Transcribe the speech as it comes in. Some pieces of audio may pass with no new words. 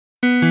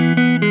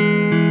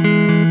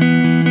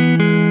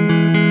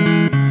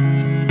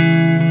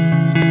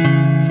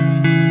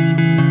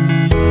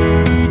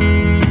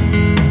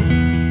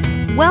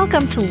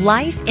Welcome to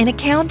Life in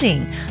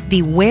Accounting,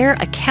 the Where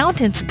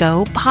Accountants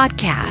Go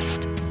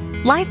podcast.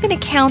 Life in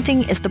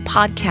Accounting is the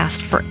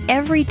podcast for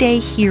everyday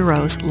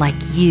heroes like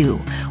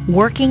you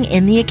working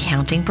in the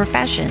accounting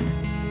profession.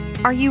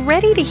 Are you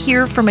ready to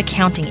hear from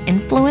accounting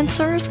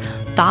influencers,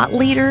 thought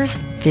leaders,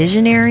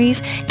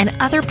 visionaries, and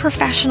other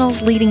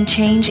professionals leading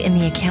change in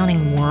the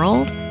accounting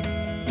world?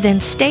 Then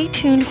stay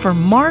tuned for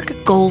Mark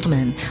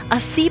Goldman, a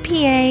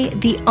CPA,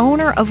 the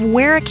owner of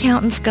Where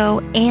Accountants Go,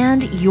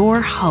 and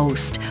your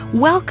host.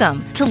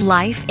 Welcome to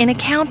Life in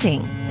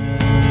Accounting.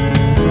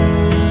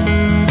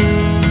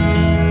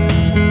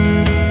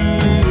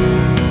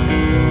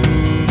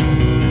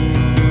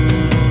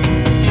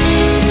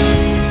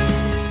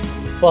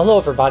 Well, hello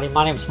everybody.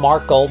 My name is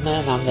Mark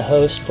Goldman. I'm the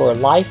host for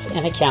Life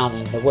in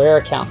Accounting, the Where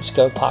Accountants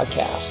Go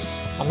podcast.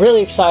 I'm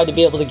really excited to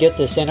be able to get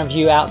this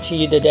interview out to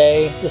you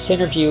today. This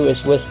interview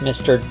is with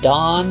Mr.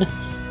 Don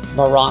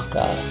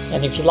Maranca.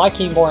 And if you'd like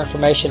any more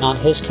information on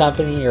his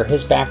company or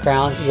his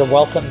background, you're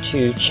welcome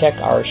to check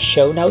our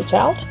show notes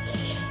out.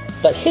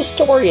 But his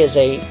story is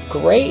a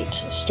great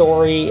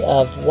story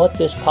of what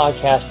this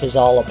podcast is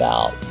all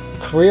about.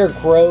 Career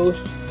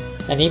growth,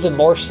 and even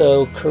more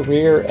so,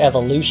 career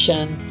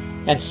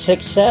evolution, and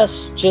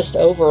success just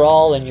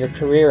overall in your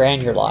career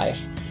and your life.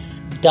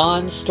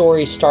 Don's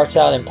story starts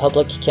out in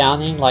public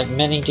accounting like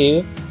many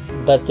do,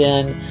 but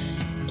then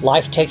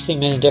life takes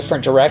him in a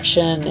different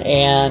direction,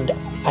 and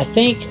I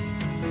think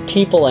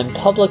people in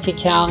public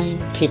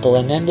accounting, people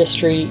in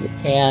industry,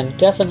 and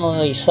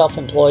definitely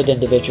self-employed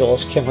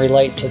individuals can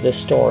relate to this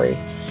story.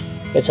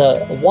 It's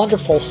a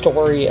wonderful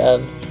story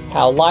of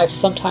how life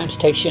sometimes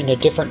takes you in a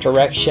different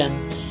direction,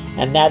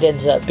 and that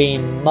ends up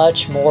being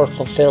much more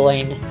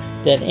fulfilling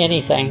than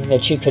anything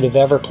that you could have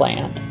ever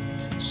planned.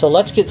 So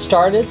let's get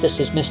started. This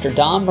is Mr.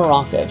 Don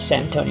Maranca of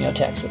San Antonio,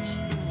 Texas.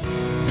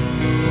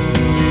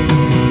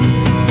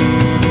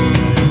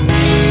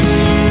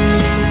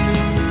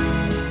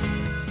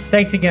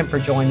 Thanks again for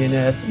joining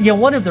us.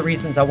 One of the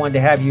reasons I wanted to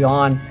have you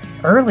on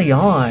early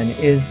on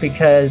is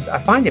because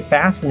I find it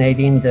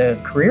fascinating the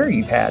career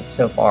you've had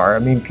so far. I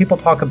mean, people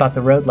talk about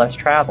the road less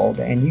traveled,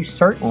 and you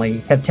certainly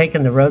have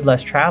taken the road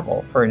less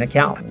traveled for an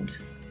accountant.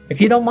 If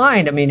you don't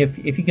mind, I mean,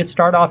 if you could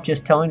start off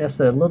just telling us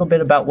a little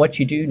bit about what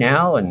you do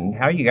now and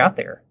how you got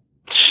there.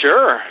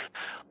 Sure.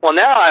 Well,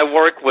 now I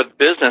work with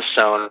business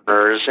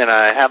owners, and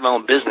I have my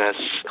own business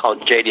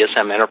called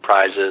JDSM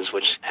Enterprises,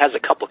 which has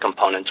a couple of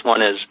components.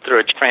 One is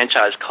through a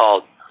franchise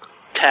called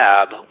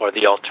TAB, or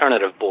the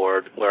Alternative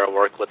Board, where I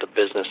work with the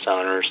business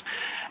owners.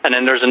 And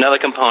then there's another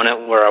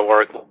component where I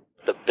work with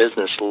the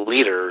business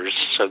leaders,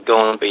 so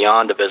going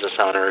beyond the business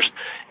owners,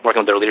 working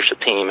with their leadership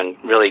team and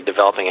really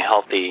developing a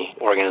healthy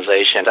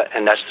organization,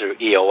 and that's through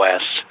EOS,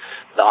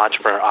 the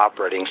Entrepreneur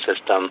Operating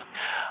System.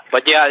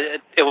 But yeah,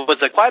 it was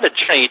quite a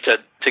journey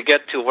to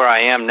get to where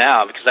I am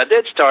now, because I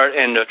did start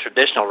in the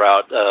traditional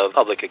route of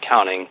public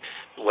accounting,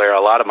 where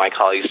a lot of my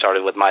colleagues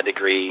started with my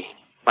degree,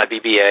 my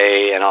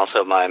BBA, and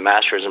also my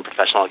master's in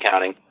professional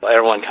accounting.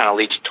 Everyone kind of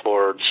leads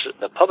towards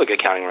the public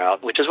accounting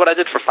route, which is what I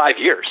did for 5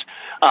 years.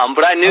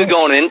 But I knew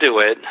going into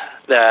it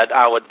that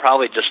I would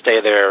probably just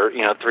stay there,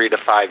 3 to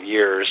 5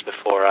 years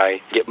before I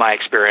get my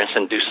experience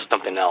and do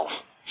something else.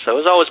 So it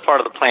was always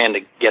part of the plan to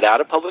get out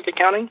of public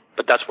accounting,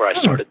 but that's where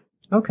I started.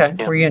 Okay.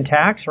 Yeah. Were you in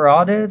tax or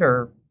audit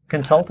or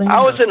consulting? I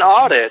was in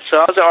audit. So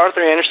I was at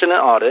Arthur Andersen in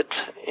audit,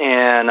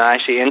 and I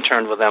actually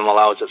interned with them while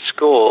I was at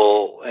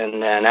school.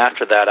 And then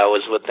after that, I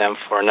was with them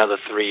for another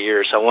 3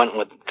 years. So I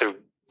went through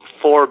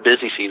 4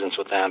 busy seasons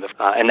with them,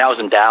 and that was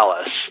in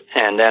Dallas.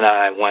 And then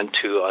I went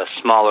to a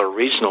smaller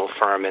regional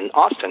firm in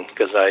Austin,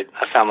 because I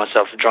found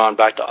myself drawn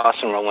back to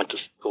Austin where I went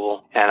to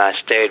school. And I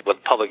stayed with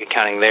public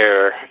accounting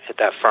there at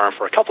that firm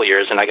for a couple of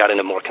years, and I got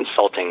into more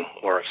consulting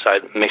work. So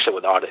I mixed it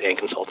with audit and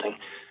consulting.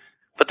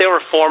 But they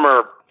were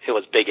it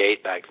was Big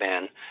 8 back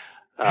then.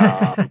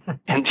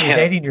 And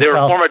they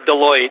were former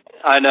Deloitte.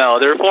 I know.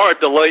 They were former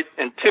Deloitte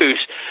and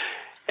Touche.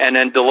 And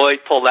then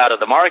Deloitte pulled out of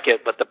the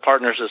market, but the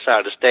partners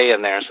decided to stay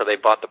in there, so they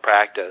bought the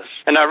practice.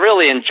 And I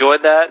really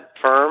enjoyed that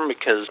firm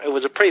because it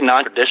was a pretty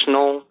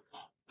non-traditional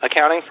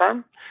accounting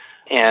firm.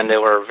 And they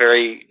were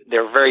very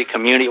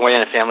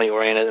community-oriented,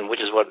 family-oriented, and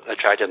which is what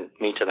attracted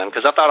me to them,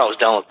 because I thought I was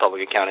done with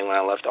public accounting when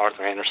I left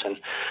Arthur Andersen.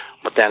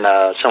 But then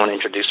someone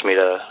introduced me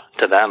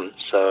to them,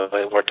 so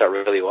it worked out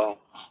really well.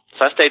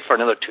 So I stayed for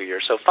another 2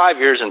 years, so 5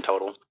 years in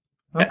total.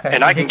 Okay.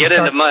 And I can get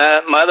into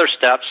my other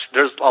steps.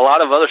 There's a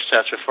lot of other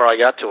steps before I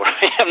got to where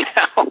I am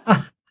now.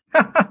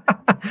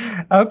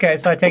 Okay,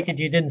 so I take it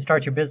you didn't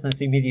start your business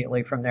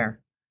immediately from there.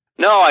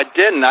 No, I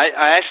didn't.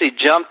 I actually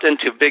jumped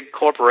into big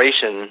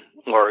corporation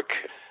work,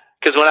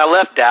 because when I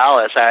left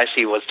Dallas, I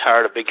actually was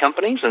tired of big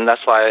companies, and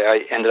that's why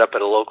I ended up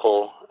at a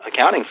local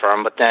accounting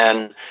firm. But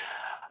then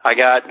I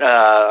got,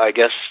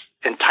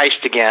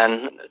 enticed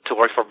again to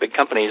work for big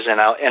companies, and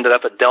I ended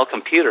up at Dell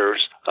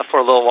Computers for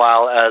a little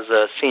while as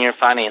a senior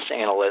finance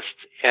analyst.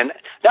 And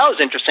that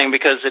was interesting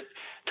because it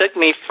took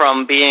me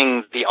from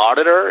being the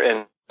auditor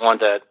and one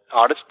that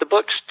audits the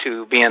books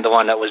to being the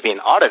one that was being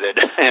audited.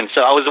 And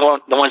so I was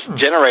the one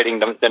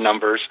generating the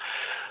numbers.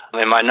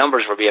 and my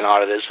numbers were being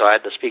audited, so I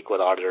had to speak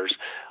with auditors.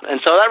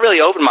 And so that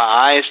really opened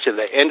my eyes to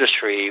the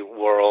industry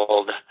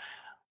world,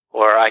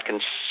 where I can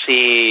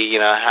see,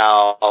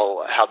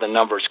 how the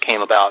numbers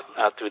came about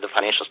through the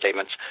financial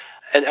statements,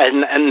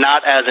 and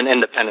not as an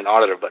independent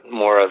auditor, but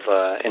more of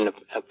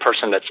a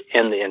person that's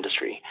in the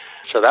industry.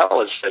 So that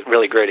was a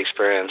really great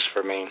experience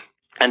for me.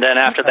 And then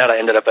after that, I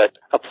ended up at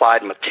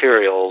Applied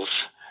Materials,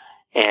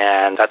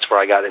 and that's where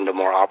I got into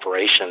more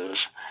operations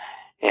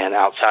and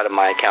outside of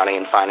my accounting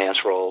and finance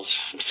roles.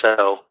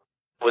 So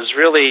it was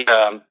really,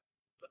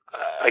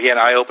 again,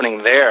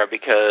 eye-opening there,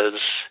 because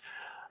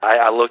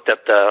I looked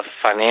at the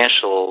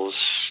financials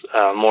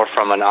more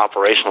from an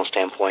operational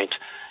standpoint,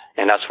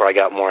 and that's where I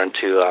got more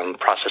into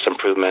process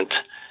improvement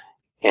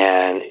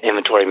and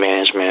inventory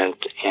management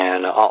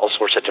and all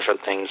sorts of different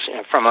things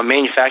from a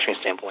manufacturing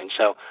standpoint.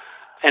 So,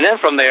 and then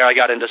from there, I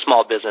got into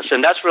small business,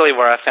 and that's really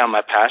where I found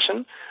my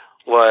passion.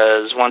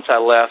 Was once I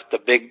left the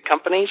big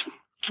companies,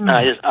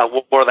 I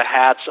wore the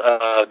hats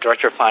of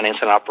director of finance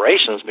and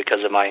operations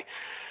because of my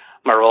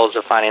roles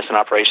of finance and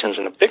operations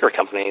in the bigger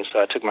companies.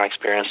 So I took my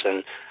experience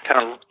and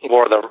kind of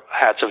wore the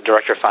hats of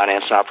director of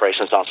finance and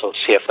operations, also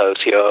CFO,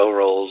 COO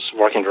roles,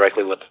 working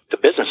directly with the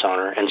business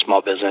owner in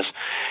small business.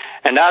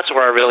 And that's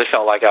where I really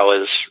felt like I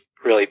was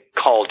really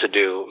called to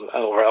do,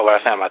 where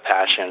I found my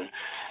passion.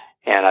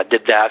 And I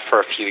did that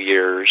for a few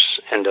years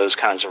in those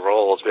kinds of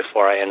roles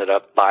before I ended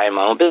up buying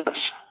my own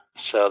business.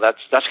 So that's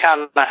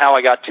kind of how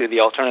I got to the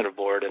alternative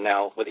board, and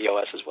now with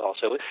EOS as well.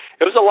 So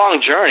it was a long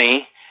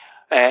journey,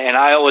 and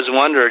I always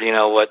wondered,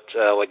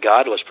 what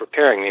God was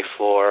preparing me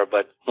for.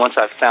 But once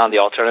I found the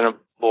alternative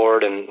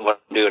board and what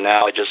I do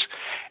now,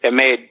 it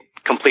made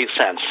complete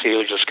sense. He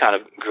was just kind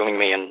of grooming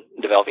me and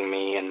developing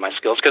me and my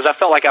skills, because I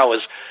felt like I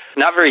was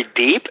not very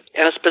deep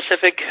in a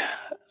specific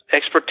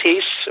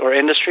expertise or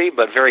industry,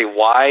 but very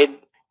wide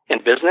in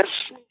business,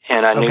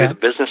 and I knew the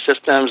business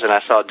systems, and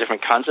I saw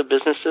different kinds of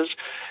businesses.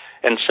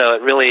 And so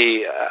it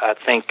really, I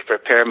think,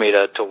 prepared me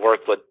to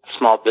work with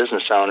small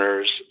business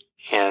owners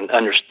and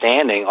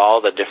understanding all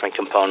the different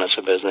components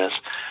of business.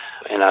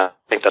 And I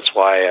think that's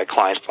why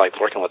clients like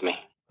working with me.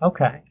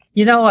 Okay.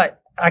 You know what?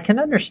 I can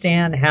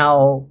understand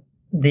how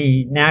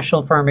the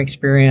national firm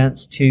experience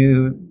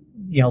to,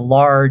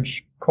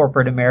 large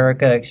corporate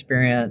America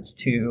experience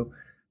to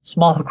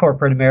small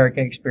corporate America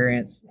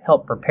experience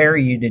help prepare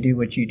you to do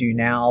what you do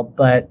now.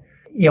 But,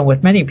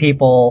 with many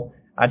people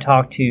I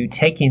talk to,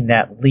 taking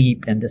that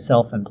leap into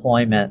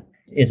self-employment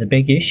is a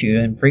big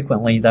issue, and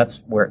frequently that's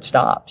where it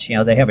stops.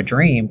 They have a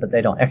dream, but they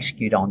don't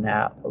execute on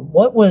that.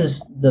 What was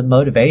the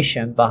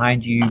motivation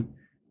behind you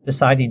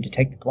deciding to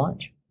take the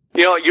plunge?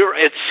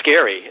 It's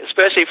scary,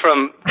 especially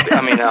from,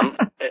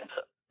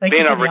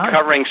 being a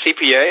recovering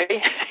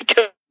CPA,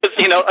 because,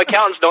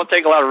 accountants don't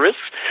take a lot of risks.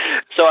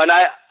 So, and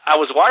I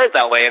was wired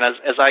that way, and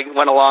as I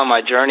went along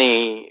my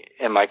journey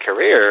in my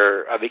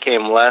career, I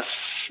became less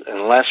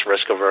and less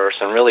risk averse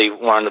and really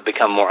wanted to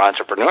become more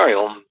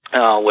entrepreneurial,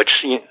 which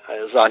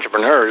as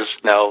entrepreneurs,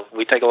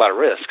 we take a lot of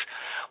risks.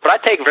 But I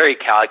take very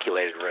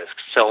calculated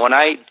risks. So when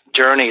I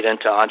journeyed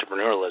into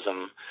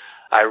entrepreneurialism,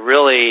 I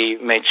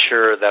really made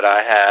sure that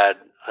I had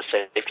a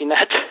safety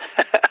net.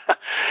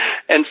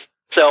 And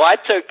so I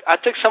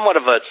took somewhat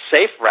of a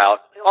safe route,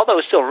 although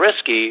it was still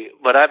risky,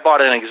 but I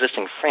bought an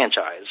existing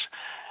franchise.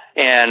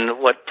 And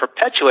what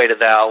perpetuated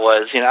that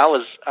was,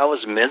 I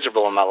was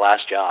miserable in my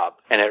last job,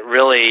 and it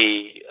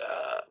really,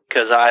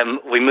 because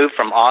we moved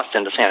from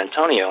Austin to San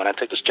Antonio, and I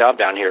took this job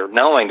down here,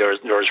 knowing there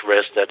was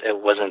risk that it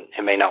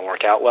may not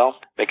work out well,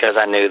 because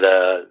I knew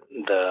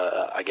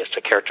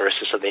the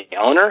characteristics of the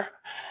owner,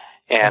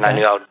 and I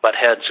knew I would butt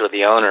heads with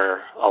the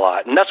owner a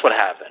lot, and that's what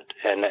happened.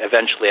 And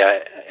eventually, I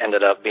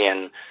ended up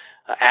being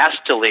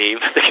asked to leave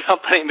the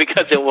company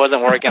because it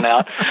wasn't working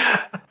out.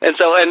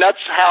 And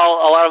that's how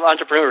a lot of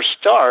entrepreneurs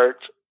start,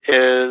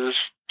 is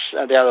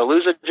they either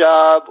lose a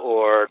job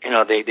or,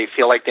 they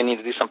feel like they need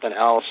to do something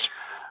else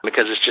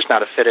because it's just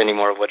not a fit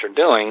anymore of what they're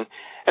doing.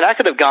 And I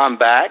could have gone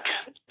back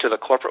to the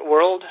corporate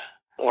world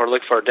or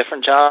looked for a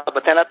different job,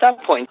 but then at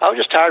that point, I was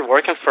just tired of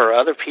working for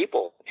other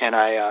people. And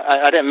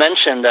I didn't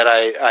mention that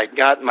I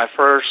got my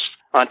first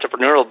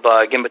entrepreneurial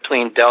bug in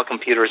between Dell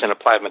Computers and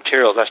Applied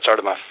Materials. I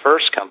started my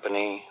first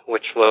company,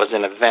 which was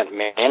an event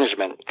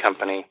management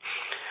company.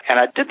 And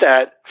I did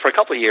that for a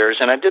couple of years,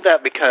 and I did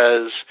that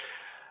because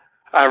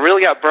I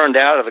really got burned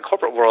out of the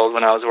corporate world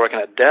when I was working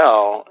at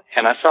Dell,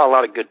 and I saw a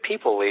lot of good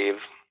people leave.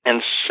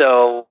 And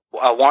so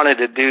I wanted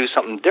to do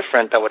something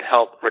different that would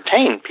help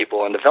retain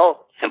people and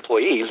develop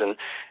employees and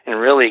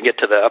really get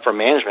to the upper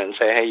management and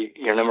say, hey,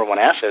 your number one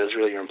asset is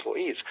really your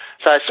employees.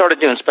 So I started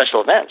doing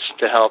special events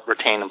to help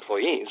retain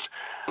employees.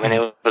 And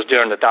it was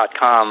during the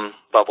dot-com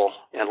bubble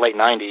in the late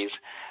 90s.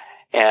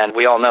 And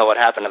we all know what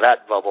happened to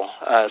that bubble.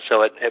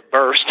 So it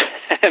burst.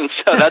 And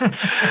so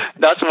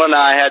that's when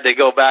I had to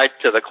go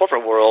back to the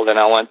corporate world, and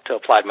I went to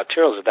Applied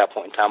Materials at that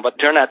point in time. But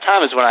during that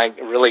time is when I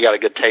really got a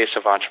good taste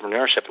of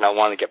entrepreneurship, and I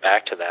wanted to get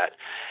back to that.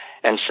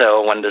 And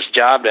so when this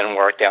job didn't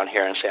work down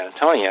here in San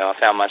Antonio, I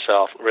found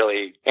myself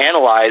really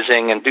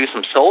analyzing and do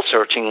some soul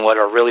searching what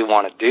I really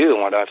want to do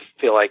and what I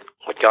feel like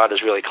what God is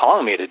really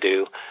calling me to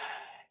do.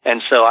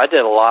 And so I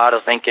did a lot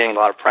of thinking, a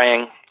lot of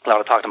praying, a lot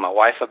of talking to my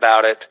wife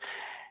about it.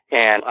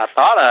 And I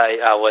thought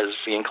I was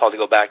being called to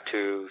go back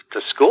to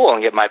school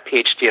and get my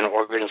PhD in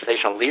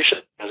organizational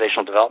leadership,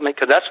 organizational development,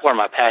 because that's where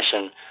my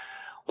passion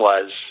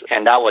was.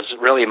 And that was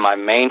really my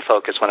main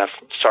focus when I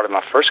started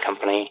my first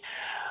company,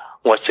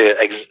 was to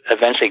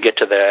eventually get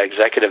to the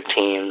executive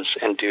teams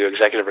and do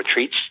executive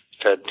retreats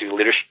to do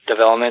leadership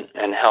development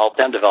and help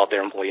them develop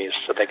their employees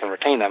so they can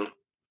retain them.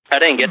 I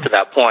didn't get to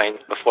that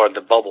point before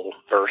the bubble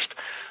burst.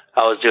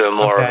 I was doing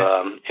more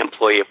of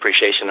employee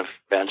appreciation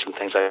events and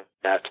things like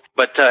that.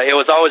 But it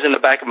was always in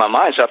the back of my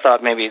mind, so I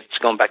thought maybe it's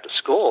going back to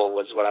school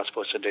was what I was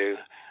supposed to do.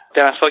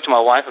 Then I spoke to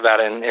my wife about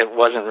it, and it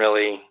wasn't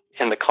really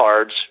in the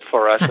cards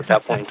for us at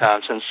that point in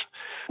time, since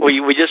we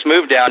just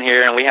moved down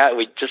here and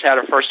we just had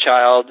our first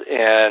child,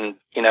 and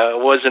it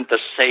wasn't the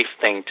safe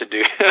thing to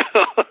do.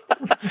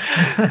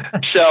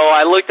 So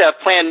I looked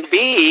at Plan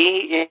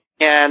B,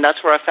 and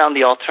that's where I found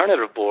the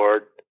alternative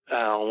board,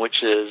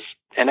 which is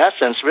in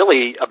essence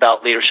really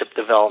about leadership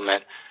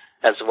development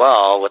as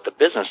well with the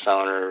business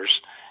owners.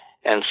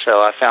 And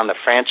so I found the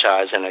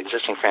franchise, an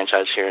existing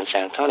franchise here in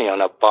San Antonio,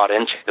 and I bought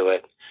into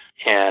it.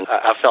 And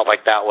I felt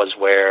like that was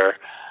where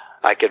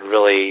I could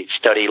really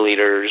study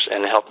leaders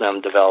and help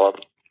them develop,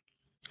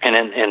 and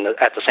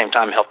at the same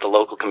time help the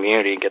local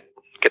community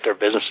get their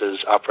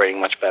businesses operating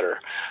much better.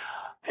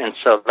 And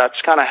so that's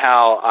kind of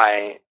how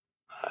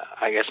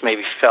I guess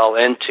maybe fell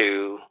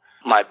into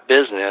my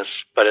business,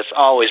 but it's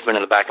always been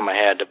in the back of my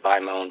head to buy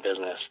my own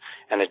business.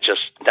 And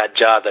that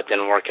job that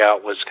didn't work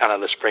out was kind of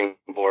the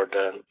springboard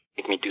to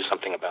make me do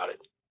something about it.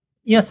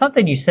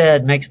 Something you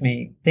said makes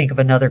me think of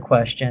another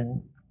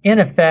question. In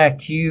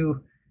effect,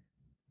 you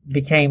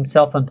became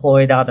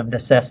self-employed out of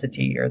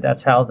necessity, or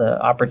that's how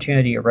the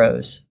opportunity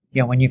arose.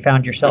 When you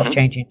found yourself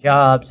changing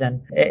jobs.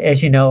 And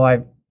as you know,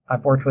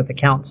 I've worked with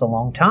accountants a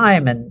long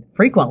time, and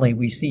frequently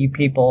we see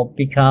people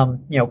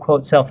become,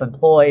 quote,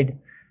 self-employed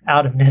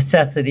out of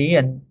necessity.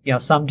 And,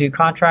 some do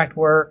contract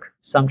work,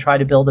 some try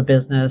to build a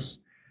business,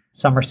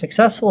 some are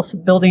successful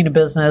building a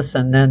business,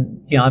 and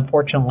then,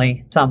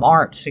 unfortunately, some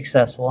aren't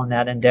successful in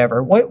that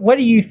endeavor. What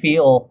do you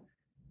feel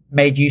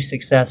made you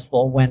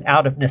successful when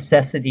out of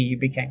necessity you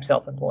became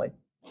self-employed?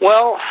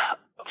 Well,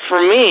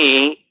 for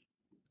me,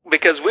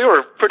 because we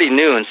were pretty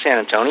new in San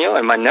Antonio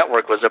and my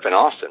network was up in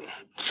Austin,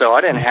 so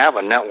I didn't have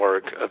a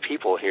network of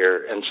people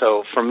here. And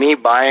so for me,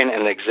 buying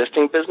an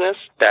existing business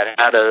that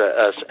had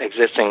a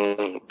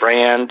existing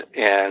brand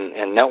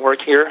and network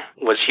here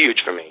was huge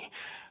for me.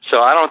 So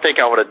I don't think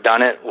I would have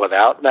done it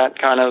without that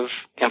kind of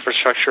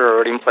infrastructure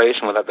already in place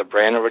and without the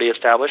brand already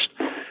established.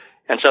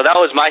 And so that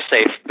was my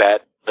safe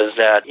bet, is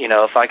that,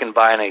 if I can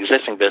buy an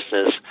existing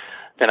business,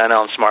 then I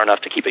know I'm smart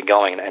enough to keep it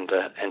going and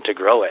to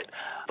grow it.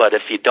 But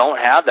if you don't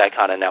have that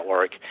kind of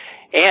network,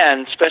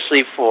 and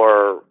especially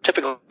for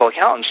typical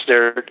accountants,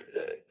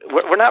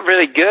 we're not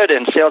really good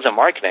in sales and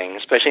marketing,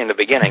 especially in the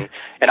beginning.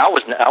 And I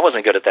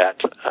wasn't good at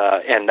that.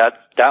 And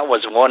that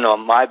was one of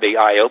my big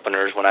eye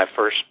openers when I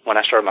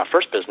started my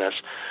first business,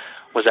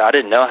 was that I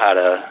didn't know how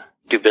to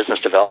do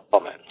business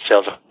development,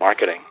 sales and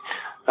marketing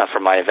for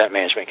my event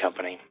management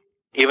company.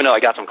 Even though I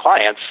got some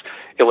clients,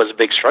 it was a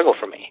big struggle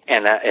for me.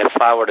 And if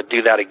I were to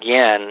do that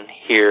again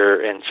here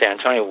in San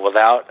Antonio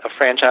without a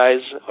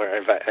franchise or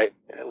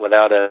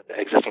without an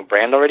existing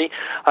brand already,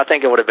 I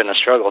think it would have been a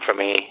struggle for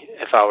me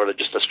if I were to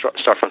just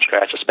start from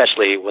scratch,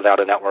 especially without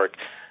a network,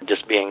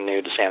 just being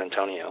new to San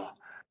Antonio.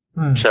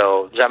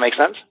 So does that make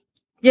sense?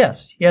 Yes,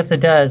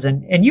 it does.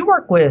 And you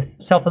work with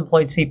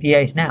self-employed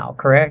CPAs now,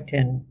 correct,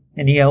 in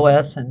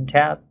EOS and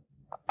TAB?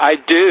 I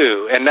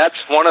do, and that's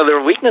one of their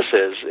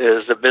weaknesses,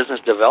 is the business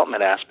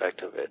development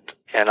aspect of it.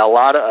 And a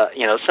lot of,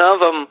 some of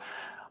them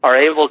are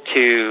able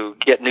to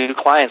get new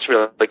clients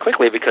really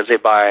quickly because they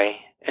buy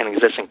an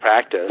existing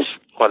practice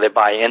or they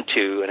buy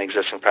into an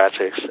existing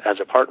practice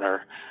as a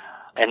partner.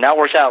 And that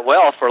works out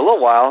well for a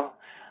little while,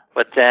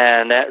 but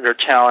then they're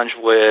challenged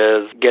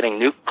with getting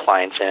new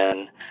clients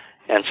in,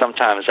 and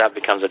sometimes that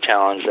becomes a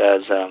challenge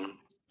as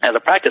a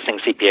practicing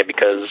CPA,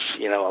 because,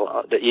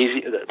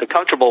 the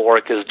comfortable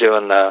work is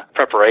doing the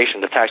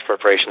preparation, the tax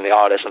preparation, the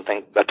audits, and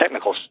the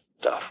technical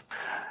stuff.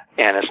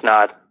 And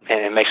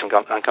it makes them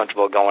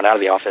uncomfortable going out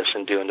of the office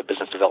and doing the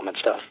business development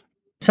stuff.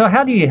 So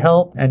how do you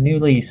help a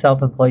newly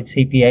self-employed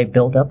CPA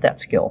build up that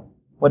skill?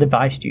 What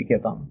advice do you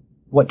give them?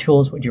 What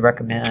tools would you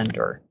recommend,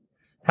 or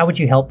how would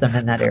you help them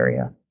in that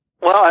area?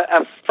 Well,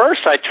 at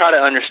first I try to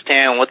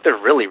understand what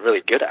they're really,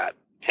 really good at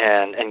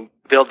and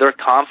build their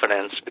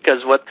confidence,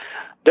 because what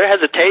their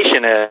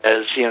hesitation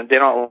is, they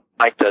don't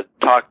like to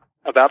talk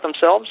about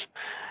themselves.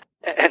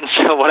 And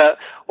so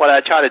what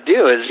I try to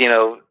do is,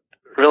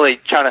 really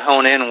try to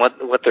hone in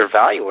what their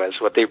value is,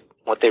 what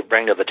they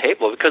bring to the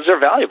table, because they're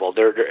valuable.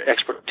 Their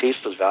expertise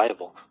is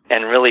valuable,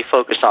 and really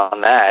focus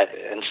on that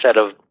instead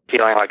of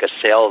feeling like a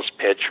sales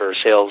pitch or a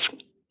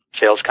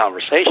sales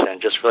conversation,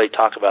 and just really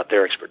talk about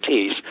their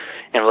expertise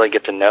and really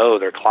get to know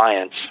their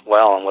clients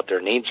well and what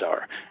their needs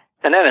are.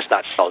 And then it's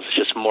not sales, it's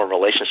just more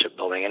relationship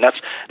building. And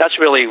that's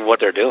really what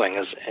they're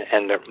doing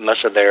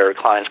most of their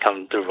clients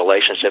come through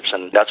relationships,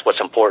 and that's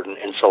what's important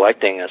in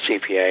selecting a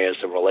CPA is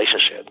the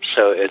relationship.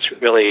 So it's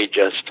really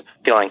just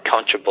feeling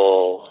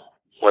comfortable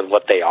with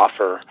what they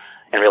offer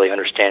and really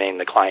understanding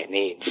the client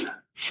needs.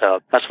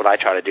 So that's what I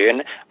try to do. And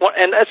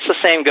that's the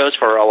same goes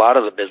for a lot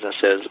of the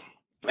businesses.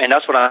 And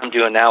that's what I'm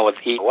doing now with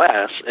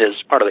EOS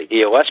is part of the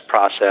EOS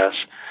process,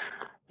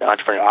 the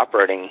Entrepreneur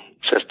Operating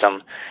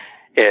System,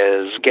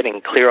 is getting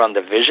clear on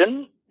the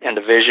vision, and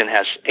the vision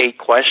has 8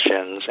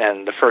 questions,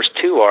 and the first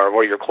 2 are,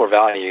 what are your core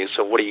values?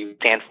 So what do you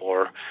stand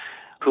for?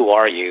 Who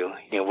are you?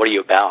 What are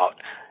you about?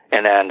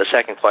 And then the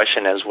second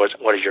question is,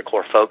 what is your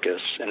core focus?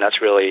 And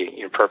that's really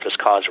your purpose,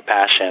 cause, or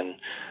passion.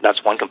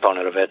 That's one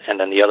component of it. And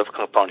then the other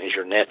component is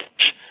your niche.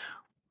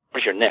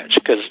 What's your niche?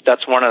 Because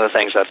that's one of the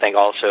things I think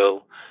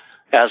also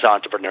as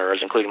entrepreneurs,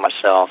 including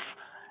myself,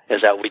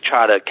 is that we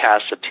try to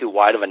cast it too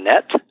wide of a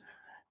net.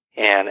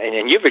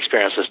 And you've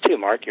experienced this too,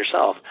 Mark,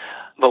 yourself.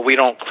 But we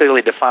don't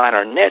clearly define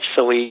our niche,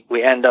 so we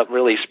end up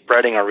really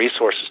spreading our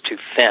resources too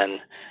thin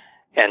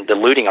and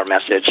diluting our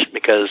message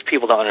because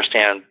people don't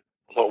understand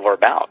what we're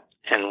about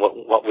and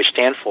what we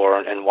stand for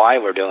and why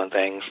we're doing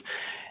things.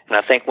 And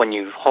I think when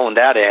you hone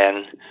that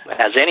in,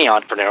 as any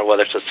entrepreneur,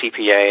 whether it's a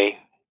CPA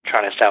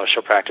trying to establish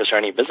a practice or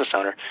any business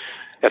owner,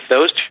 if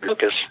those two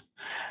focus,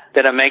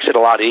 then it makes it a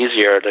lot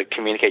easier to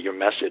communicate your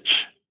message.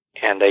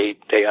 And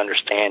they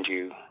understand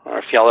you. Or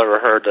if y'all ever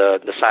heard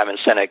the Simon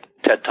Sinek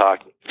TED Talk,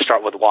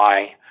 Start With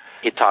Why,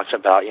 he talks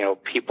about,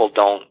 people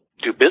don't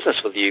do business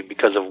with you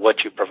because of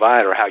what you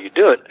provide or how you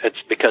do it. It's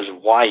because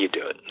of why you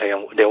do it.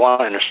 They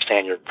want to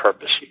understand your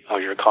purpose or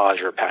your cause,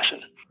 your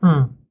passion.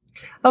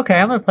 Okay,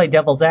 I'm going to play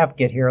devil's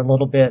advocate here a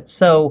little bit.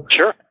 So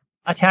sure.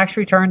 A tax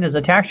return is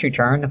a tax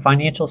return. A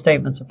financial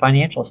statement's a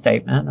financial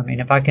statement. I mean,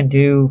 if I can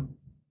do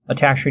a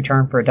tax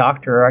return for a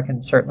doctor, I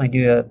can certainly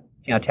do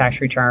a tax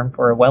return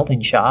for a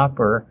welding shop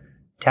or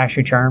tax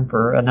return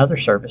for another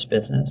service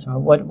business.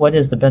 What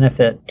is the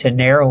benefit to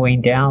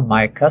narrowing down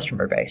my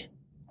customer base?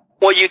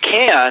 Well, you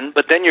can,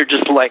 but then you're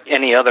just like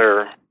any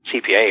other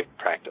CPA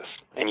practice,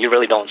 and you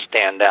really don't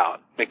stand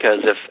out because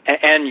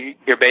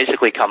you're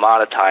basically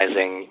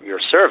commoditizing your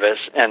service,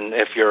 and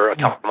if you're a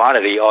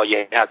commodity, all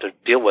you have to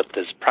deal with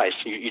is price.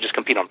 You just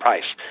compete on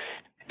price.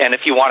 And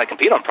if you want to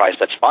compete on price,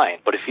 that's fine.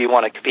 But if you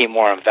want to compete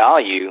more on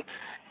value,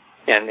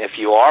 and if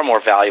you are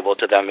more valuable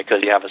to them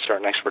because you have a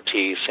certain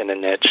expertise in a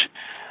niche,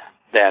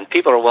 then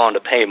people are willing to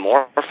pay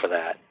more for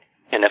that.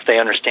 And if they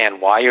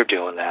understand why you're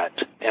doing that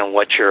and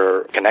what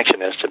your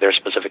connection is to their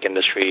specific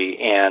industry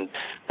and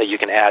that you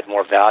can add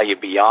more value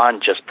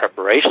beyond just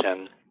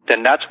preparation,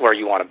 then that's where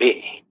you want to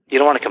be. You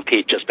don't want to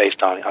compete just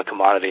based on a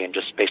commodity and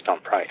just based on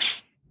price.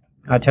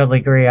 I totally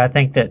agree. I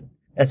think that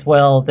as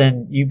well,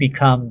 then you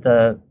become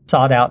the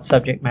sought-out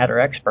subject matter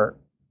expert.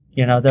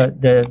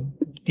 The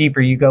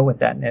deeper you go with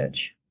that niche.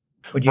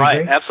 Would you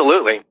agree? Right,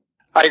 absolutely.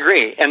 I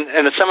agree. And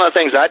some of the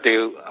things I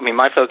do,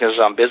 my focus is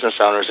on business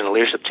owners and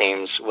leadership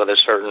teams with a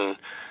certain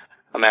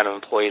amount of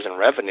employees and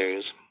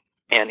revenues.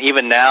 And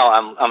even now,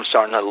 I'm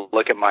starting to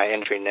look at my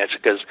industry niche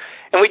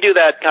and we do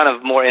that kind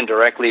of more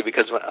indirectly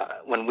because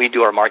when we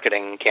do our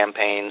marketing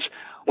campaigns,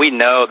 we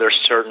know there's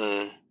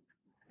certain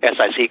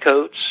SIC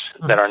codes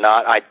that are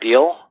not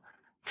ideal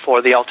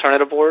for the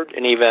alternative board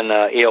and even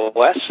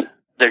EOS.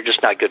 They're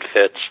just not good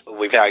fits.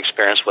 We've had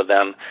experience with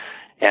them.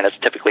 And it's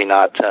typically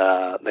not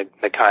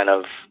the kind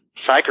of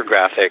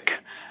psychographic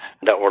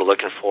that we're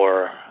looking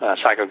for.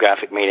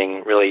 Psychographic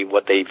meaning really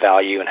what they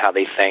value and how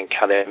they think,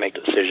 how they make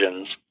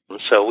decisions.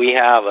 So we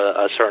have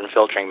a certain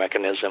filtering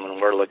mechanism,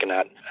 and we're looking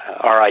at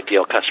our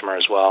ideal customer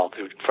as well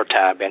for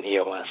TAB and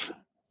EOS.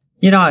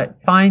 I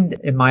find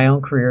in my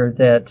own career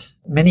that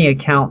many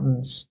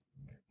accountants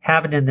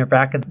have it in their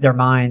back of their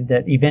mind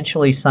that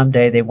eventually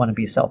someday they want to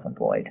be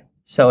self-employed.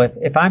 So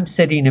if I'm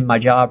sitting in my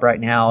job right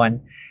now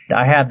and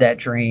I have that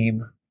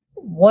dream,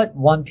 what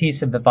one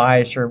piece of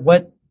advice or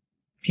what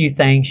few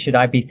things should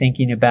I be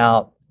thinking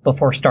about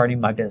before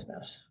starting my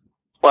business?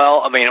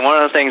 Well,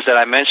 one of the things that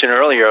I mentioned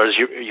earlier is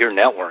your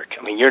network.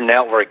 Your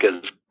network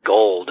is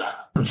gold,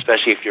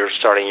 especially if you're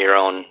starting your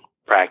own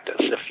practice.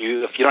 If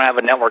you don't have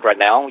a network right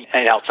now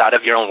and outside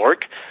of your own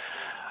work,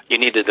 you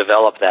need to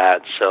develop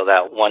that so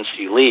that once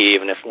you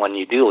leave, and when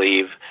you do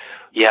leave,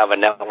 you have a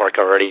network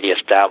already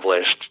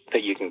established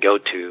that you can go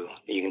to.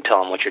 You can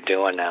tell them what you're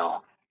doing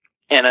now.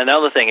 And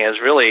another thing is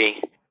really,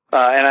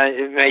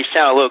 it may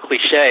sound a little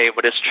cliche,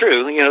 but it's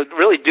true,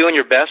 really doing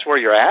your best where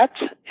you're at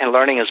and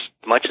learning as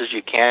much as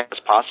you can as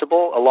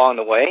possible along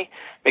the way.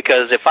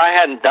 Because if I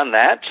hadn't done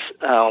that,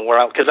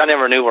 because I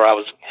never knew where I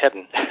was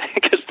heading,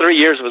 because 3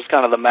 years was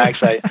kind of the max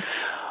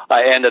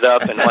I ended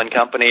up in one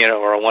company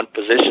or one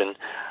position.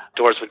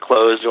 Doors would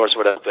close, doors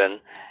would open.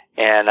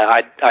 And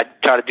I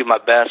try to do my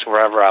best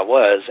wherever I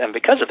was. And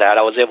because of that,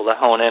 I was able to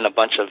hone in a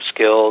bunch of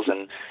skills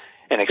and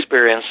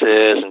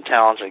experiences and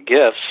talents and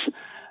gifts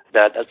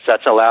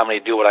that's allowed me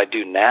to do what I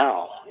do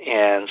now.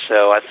 And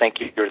so I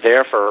think you're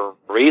there for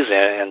a reason,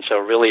 and so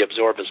really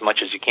absorb as much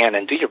as you can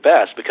and do your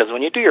best, because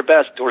when you do your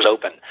best, doors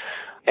open.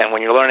 And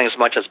when you're learning as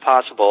much as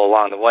possible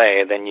along the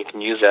way, then you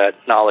can use that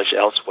knowledge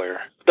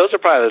elsewhere. Those are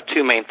probably the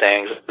two main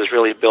things, is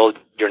really build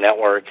your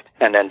network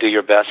and then do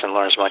your best and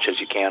learn as much as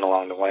you can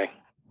along the way.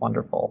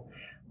 Wonderful.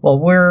 Well,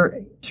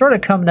 we're sort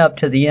of coming up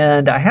to the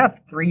end. I have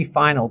 3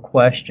 final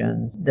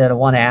questions that I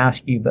want to ask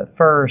you, but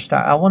first,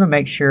 I want to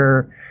make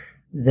sure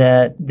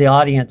that the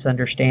audience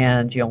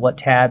understands, what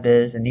TAB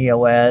is and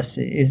EOS.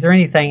 Is there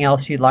anything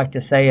else you'd like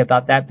to say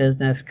about that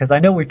business? Because I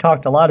know we've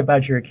talked a lot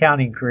about your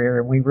accounting career,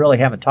 and we really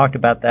haven't talked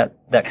about that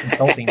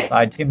consulting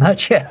side too much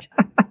yet.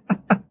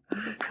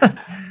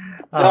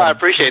 No, I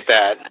appreciate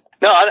that.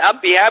 No,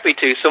 I'd be happy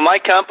to. So my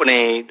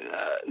company,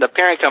 the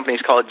parent company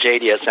is called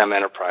JDSM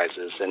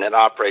Enterprises, and it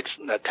operates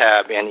the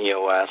TAB and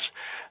EOS.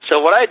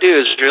 So what I do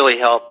is really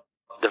help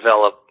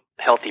develop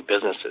healthy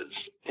businesses.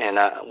 And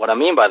what I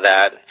mean by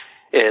that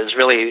is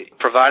really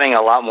providing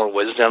a lot more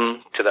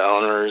wisdom to the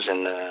owners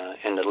and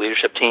the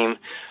leadership team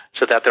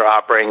so that they're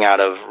operating out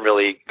of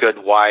really good,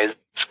 wise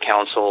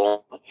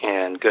counsel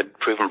and good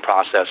proven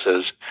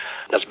processes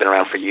that's been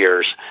around for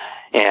years.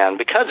 And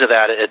because of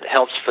that, it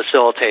helps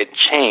facilitate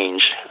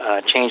change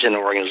in the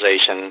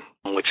organization,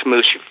 which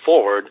moves you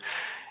forward.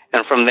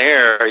 And from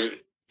there,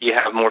 you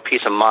have more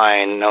peace of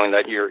mind knowing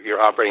that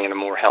you're operating in a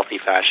more healthy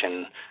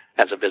fashion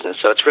as a business.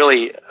 So it's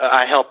really,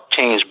 I help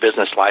change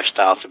business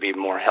lifestyles to be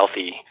more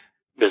healthy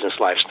business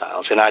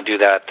lifestyles. And I do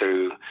that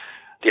through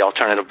the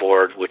alternative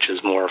board, which is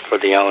more for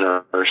the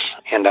owners.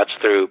 And that's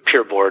through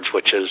peer boards,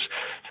 which is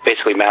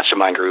basically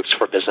mastermind groups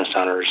for business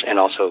owners, and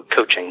also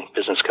coaching,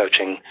 business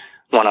coaching,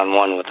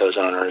 one-on-one with those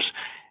owners.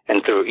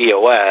 And through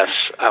EOS,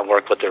 I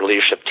work with their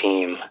leadership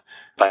team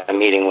by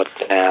meeting with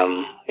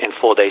them in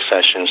full-day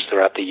sessions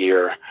throughout the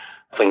year,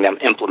 helping them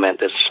implement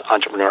this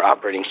entrepreneur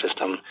operating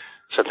system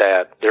so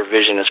that their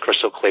vision is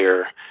crystal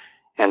clear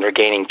and they're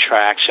gaining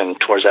traction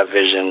towards that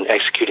vision,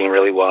 executing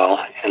really well,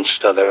 and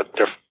so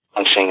they're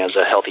functioning as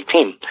a healthy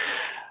team.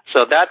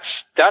 So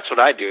that's what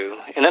I do.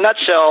 In a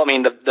nutshell, I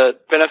mean, the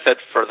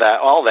benefit for that,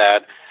 all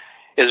that,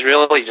 is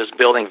really just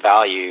building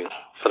value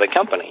for the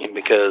company,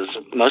 because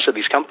most of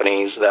these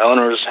companies, the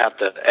owners have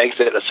to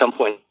exit at some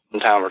point in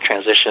time or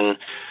transition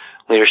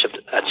leadership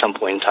at some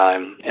point in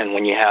time. And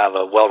when you have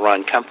a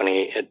well-run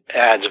company, it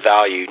adds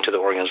value to the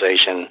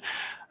organization,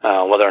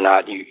 whether or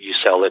not you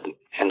sell it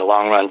in the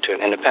long run to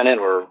an independent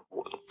or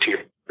to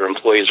your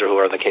employees or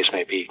whoever the case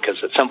may be,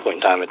 because at some point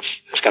in time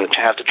it's going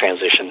to have to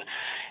transition.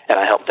 And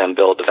I help them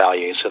build the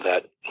value so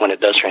that when it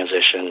does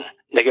transition,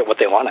 they get what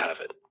they want out of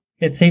it.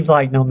 It seems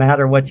like no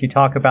matter what you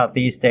talk about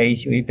these days,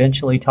 you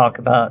eventually talk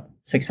about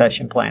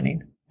succession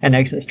planning and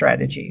exit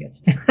strategy.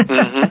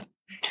 Mm-hmm.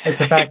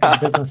 It's a fact of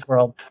the business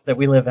world that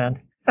we live in.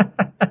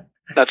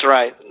 That's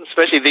right.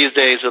 Especially these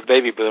days with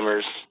baby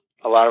boomers,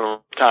 a lot of them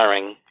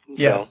retiring.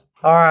 Yeah.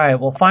 All right.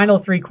 Well,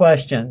 final 3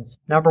 questions.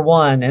 Number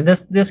 1, and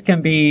this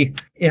can be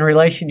in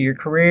relation to your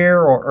career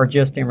or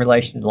just in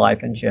relation to life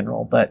in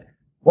general, but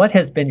what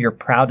has been your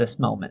proudest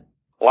moment?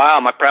 Wow,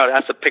 I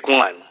have to pick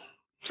one.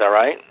 Is that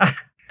right?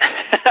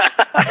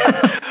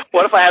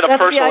 What if I had a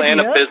personal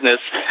and a business?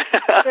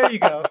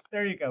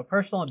 There you go.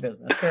 Personal and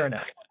business. Fair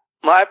enough.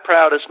 My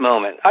proudest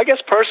moment. I guess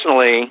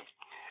personally,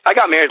 I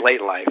got married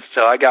late in life.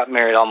 So I got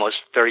married almost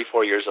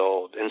 34 years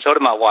old, and so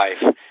did my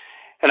wife.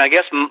 And I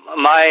guess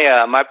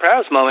my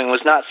proudest moment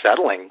was not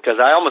settling, because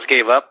I almost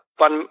gave up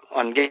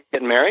on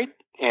getting married.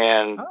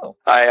 And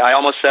I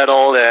almost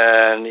settled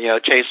and,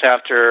 chased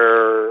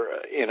after,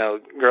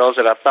 girls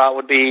that I thought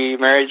would be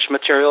marriage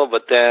material,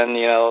 but then,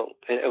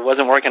 it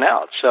wasn't working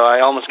out. So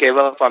I almost gave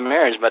up on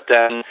marriage, but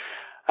then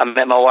I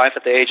met my wife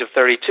at the age of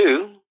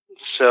 32.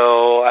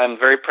 So I'm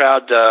very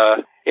proud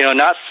to,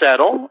 not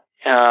settle,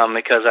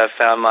 because I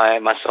found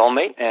my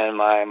soulmate and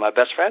my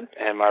best friend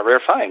and my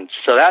rare find.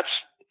 So that's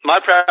my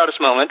proudest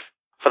moment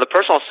for the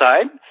personal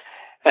side.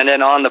 And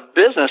then on the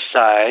business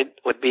side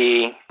would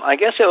be, I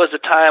guess it was a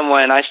time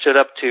when I stood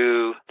up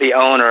to the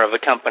owner of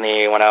a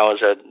company when I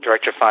was a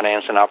director of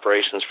finance and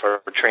operations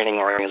for a training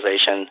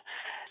organization.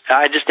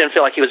 I just didn't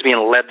feel like he was being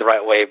led the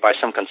right way by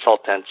some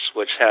consultants,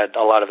 which had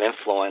a lot of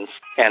influence.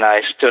 And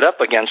I stood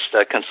up against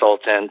the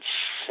consultants,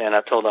 and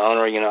I told the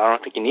owner, I don't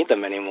think you need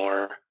them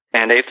anymore.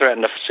 And they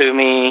threatened to sue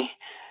me,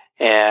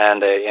 and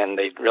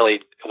they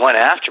really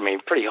went after me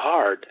pretty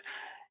hard.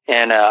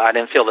 And I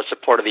didn't feel the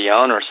support of the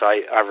owner, so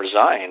I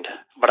resigned.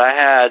 But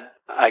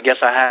I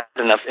guess I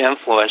had enough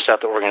influence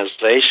at the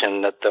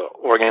organization that the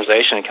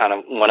organization kind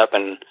of went up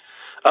in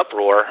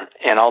uproar,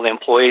 and all the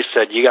employees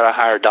said, you got to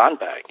hire Don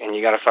back, and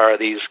you got to fire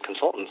these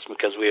consultants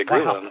because we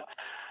agree with them.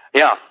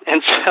 Yeah,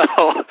 and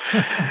so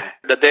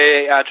the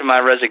day after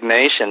my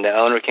resignation, the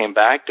owner came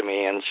back to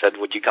me and said,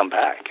 would you come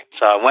back?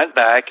 So I went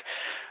back.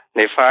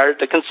 They fired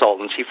the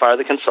consultants. He fired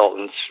the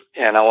consultants,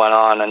 and I went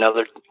on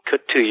another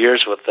 2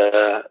 years with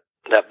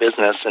that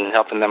business and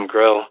helping them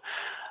grow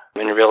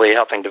and really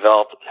helping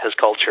develop his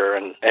culture.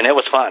 And it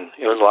was fun.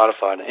 It was a lot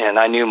of fun. And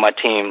I knew my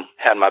team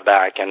had my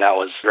back, and that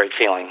was a great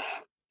feeling.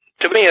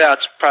 To me,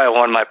 that's probably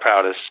one of my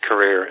proudest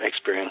career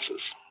experiences.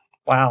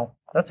 Wow.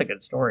 That's a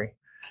good story.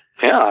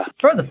 Yeah.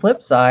 For the flip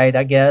side,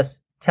 I guess,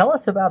 tell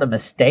us about a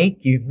mistake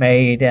you've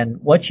made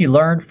and what you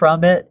learned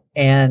from it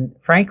And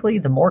frankly,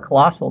 the more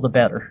colossal, the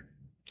better.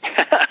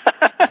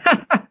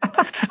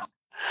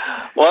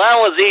 Well,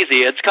 that was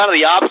easy. It's kind of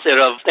the opposite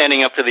of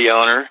standing up to the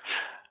owner.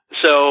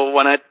 So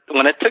when I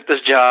took this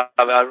job,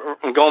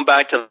 I'm going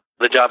back to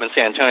the job in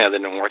San Antonio that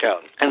didn't work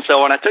out. And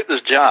so when I took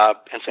this job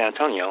in San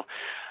Antonio,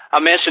 I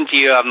mentioned to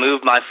you I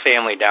moved my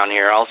family down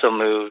here. I also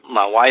moved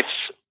my wife's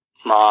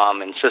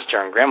mom and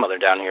sister and grandmother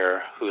down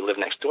here who live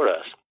next door to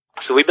us.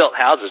 So we built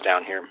houses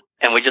down here,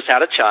 and we just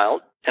had a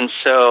child. And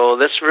so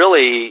this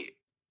really,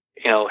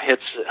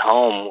 hits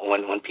home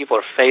when people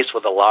are faced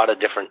with a lot of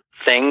different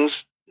things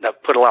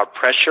that put a lot of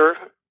pressure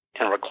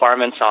and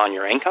requirements on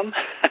your income.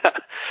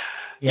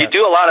 Yes. You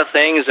do a lot of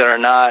things that are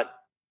not,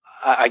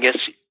 I guess,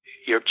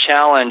 you're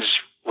challenged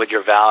with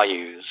your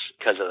values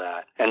because of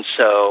that. And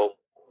so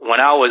when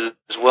I was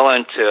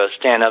willing to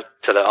stand up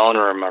to the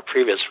owner in my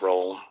previous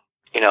role,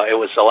 it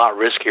was a lot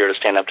riskier to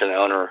stand up to the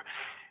owner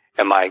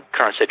in my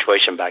current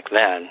situation back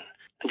then,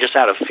 just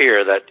out of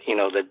fear that,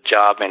 the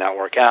job may not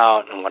work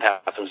out and what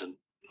happens and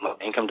my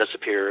income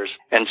disappears.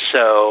 And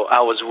so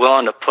I was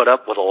willing to put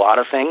up with a lot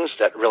of things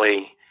that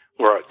really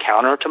were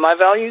counter to my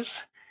values.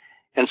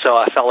 And so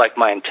I felt like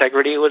my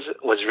integrity was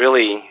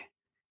really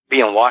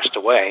being washed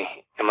away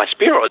and my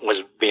spirit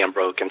was being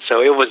broken. So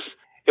it was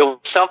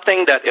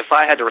something that if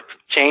I had to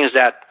change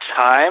that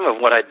time of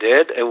what I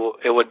did,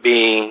 it would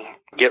be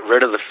get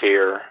rid of the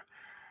fear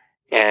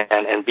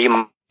and be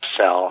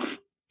myself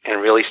and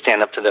really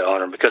stand up to the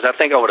owner, because I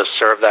think I would have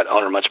served that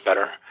owner much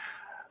better,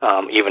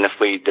 even if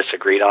we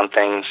disagreed on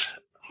things.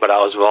 But I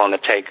was willing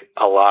to take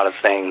a lot of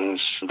things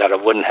that I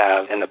wouldn't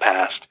have in the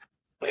past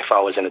if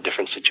I was in a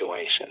different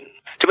situation.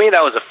 To me,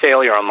 that was a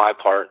failure on my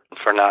part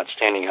for not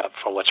standing up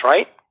for what's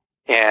right.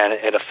 And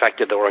it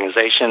affected the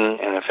organization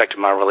and affected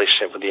my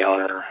relationship with the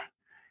owner.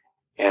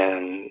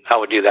 And I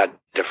would do that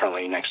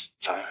differently next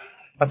time.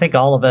 I think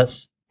all of us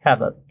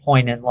have a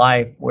point in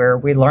life where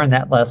we learn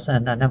that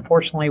lesson, and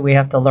unfortunately we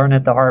have to learn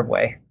it the hard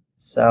way.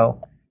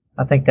 So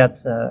I think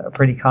that's a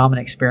pretty common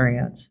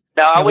experience.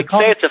 Now, I would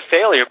say it's a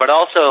failure, but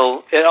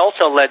it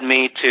also led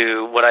me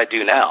to what I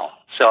do now.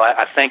 So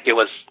I think it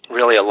was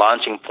really a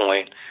launching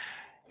point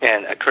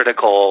and a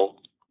critical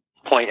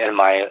point in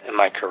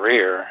my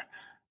career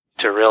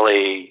to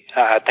really,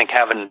 I think,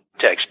 having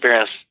to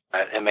experience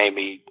that, and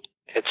maybe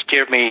it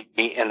steered me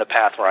in the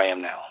path where I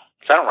am now.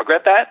 So I don't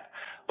regret that,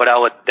 but I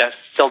would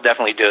still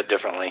definitely do it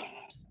differently.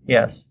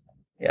 Yes.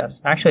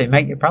 Actually,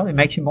 it probably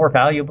makes you more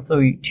valuable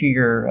to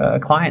your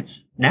clients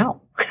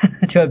now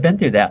to have been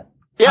through that.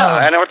 Yeah,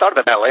 I never thought of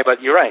it that way,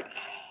 but you're right.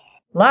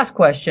 Last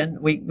question.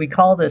 We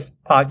call this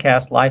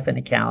podcast Life in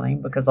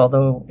Accounting because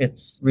although it's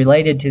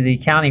related to the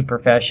accounting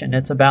profession,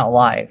 it's about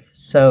life.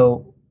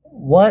 So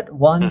what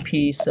one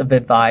piece of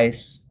advice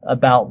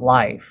about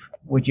life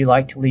would you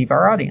like to leave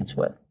our audience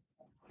with?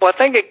 Well, I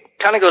think it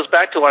kind of goes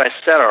back to what I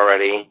said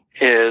already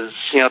is,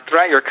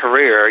 throughout your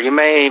career, you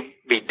may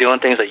be doing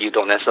things that you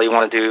don't necessarily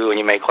want to do, and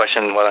you may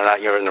question whether or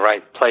not you're in the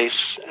right place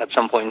at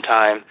some point in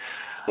time,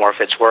 or if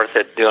it's worth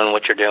it doing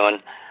what you're doing.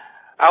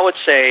 I would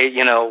say,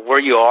 where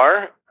you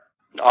are,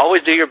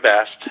 always do your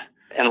best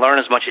and learn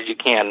as much as you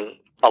can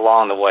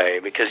along the way,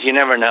 because you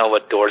never know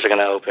what doors are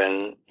going to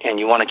open, and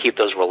you want to keep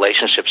those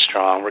relationships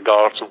strong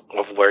regardless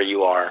of where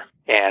you are.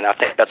 And I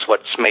think that's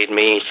what's made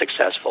me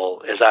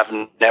successful is I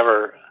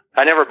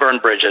never burn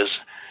bridges,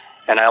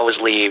 and I always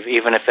leave,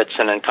 even if it's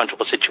an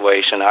uncomfortable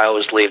situation. I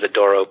always leave the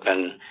door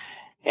open,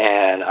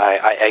 and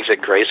I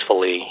exit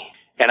gracefully,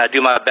 and I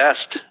do my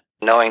best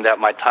knowing that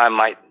my time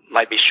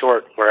might be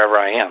short wherever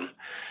I am.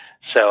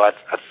 So I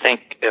think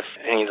if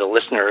any of the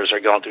listeners are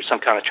going through some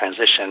kind of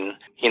transition,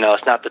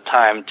 it's not the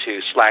time to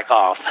slack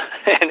off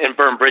and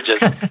burn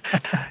bridges.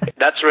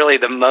 That's really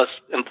the most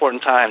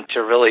important time to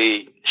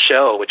really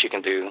show what you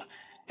can do,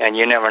 and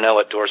you never know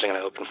what doors are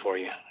going to open for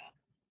you.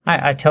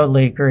 I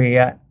totally agree.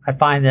 I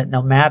find that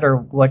no matter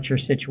what your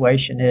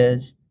situation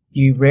is,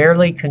 you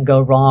rarely can go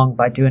wrong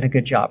by doing a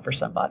good job for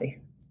somebody.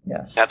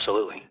 Yes.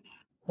 Absolutely.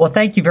 Well,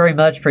 thank you very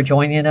much for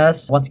joining us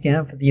once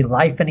again for the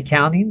Life in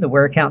Accounting, the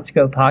Where Accountants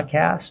Go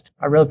podcast.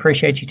 I really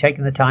appreciate you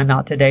taking the time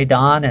out today,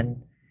 Don,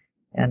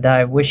 and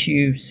I wish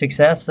you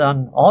success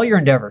on all your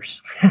endeavors.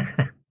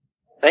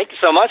 Thank you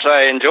so much.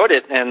 I enjoyed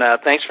it, and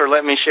thanks for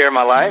letting me share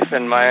my life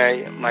and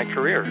my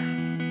career.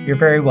 You're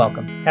very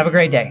welcome. Have a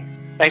great day.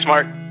 Thanks,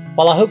 Mark.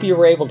 Well, I hope you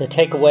were able to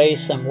take away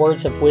some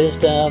words of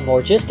wisdom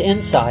or just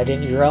insight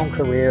into your own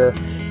career.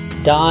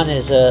 Don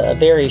is a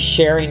very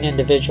sharing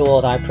individual,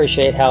 and I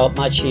appreciate how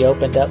much he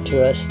opened up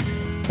to us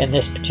in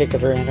this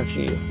particular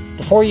interview.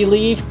 Before you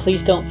leave,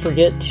 please don't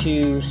forget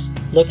to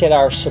look at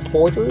our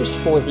supporters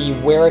for the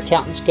Where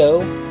Accountants Go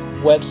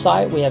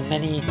website. We have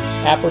many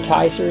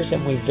advertisers,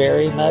 and we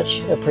very much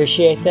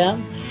appreciate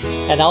them.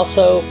 And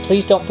also,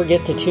 please don't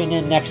forget to tune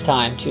in next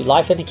time to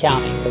Life in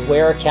Accounting, the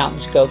Where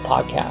Accountants Go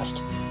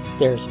podcast.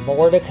 There's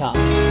more to come.